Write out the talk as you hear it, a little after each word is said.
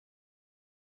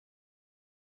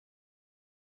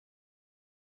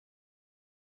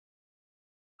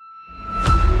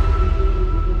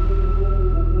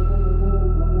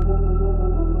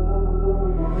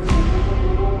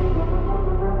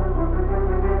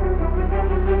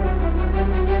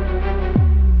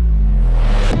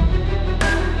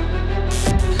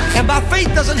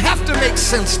faith doesn't have to make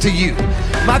sense to you.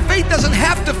 My faith doesn't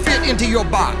have to fit into your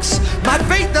box. My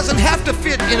faith doesn't have to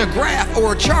fit in a graph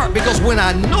or a chart, because when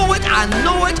I know it, I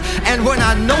know it. And when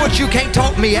I know it, you can't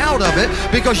talk me out of it,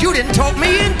 because you didn't talk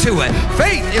me into it.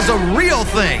 Faith is a real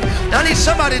thing. I need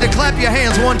somebody to clap your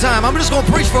hands one time. I'm just going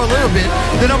to preach for a little bit,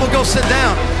 then I'm going to go sit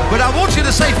down. But I want you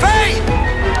to say, faith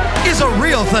is a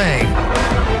real thing.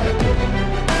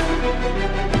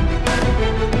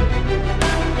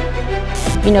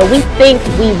 You know, we think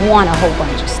we want a whole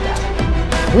bunch of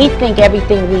stuff. We think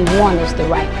everything we want is the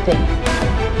right thing.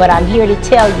 But I'm here to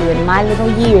tell you, in my little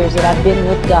years that I've been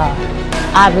with God,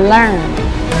 I've learned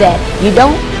that you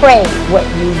don't pray what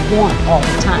you want all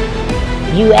the time.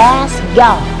 You ask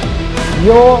God,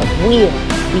 your will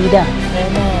be done.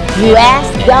 Amen. You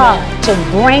ask God to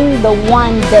bring the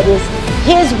one that is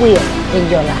His will in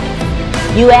your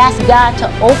life. You ask God to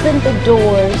open the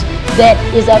doors that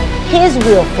is of His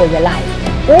will for your life.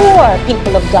 Or,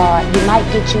 people of God, you might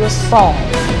get you a Saul.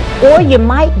 Or you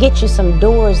might get you some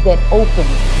doors that open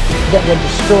that will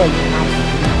destroy your life if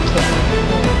you're not careful.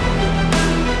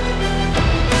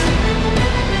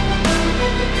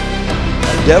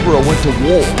 Deborah went to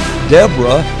war.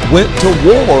 Deborah went to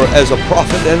war as a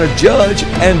prophet and a judge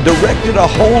and directed a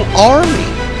whole army.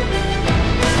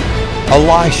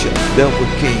 Elisha dealt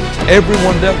with kings.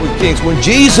 Everyone dealt with kings. When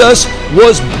Jesus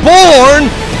was born,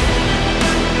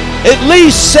 at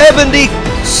least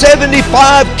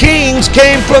 75 kings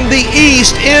came from the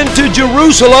east into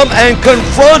Jerusalem and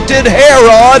confronted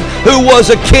Herod, who was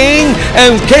a king,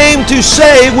 and came to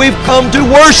say, we've come to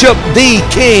worship the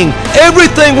king.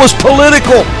 Everything was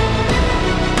political.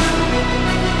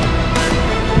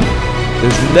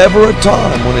 There's never a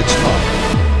time when it's not.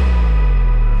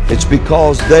 It's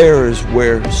because there is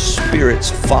where spirits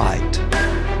fight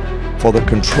for the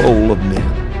control of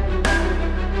men.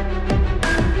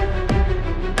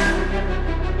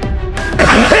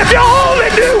 If you only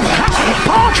knew,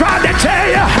 Paul tried to tell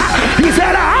you, he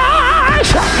said, eyes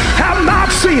have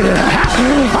not seen it.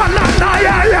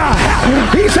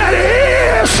 He said,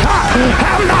 ears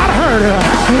have not heard it.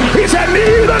 He said,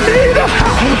 neither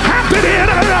have it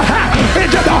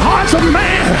into the hearts of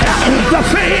man the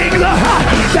things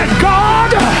that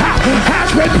God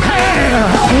has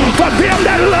prepared for them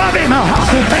that love Him.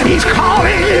 And He's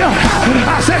calling you.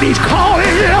 I said He's calling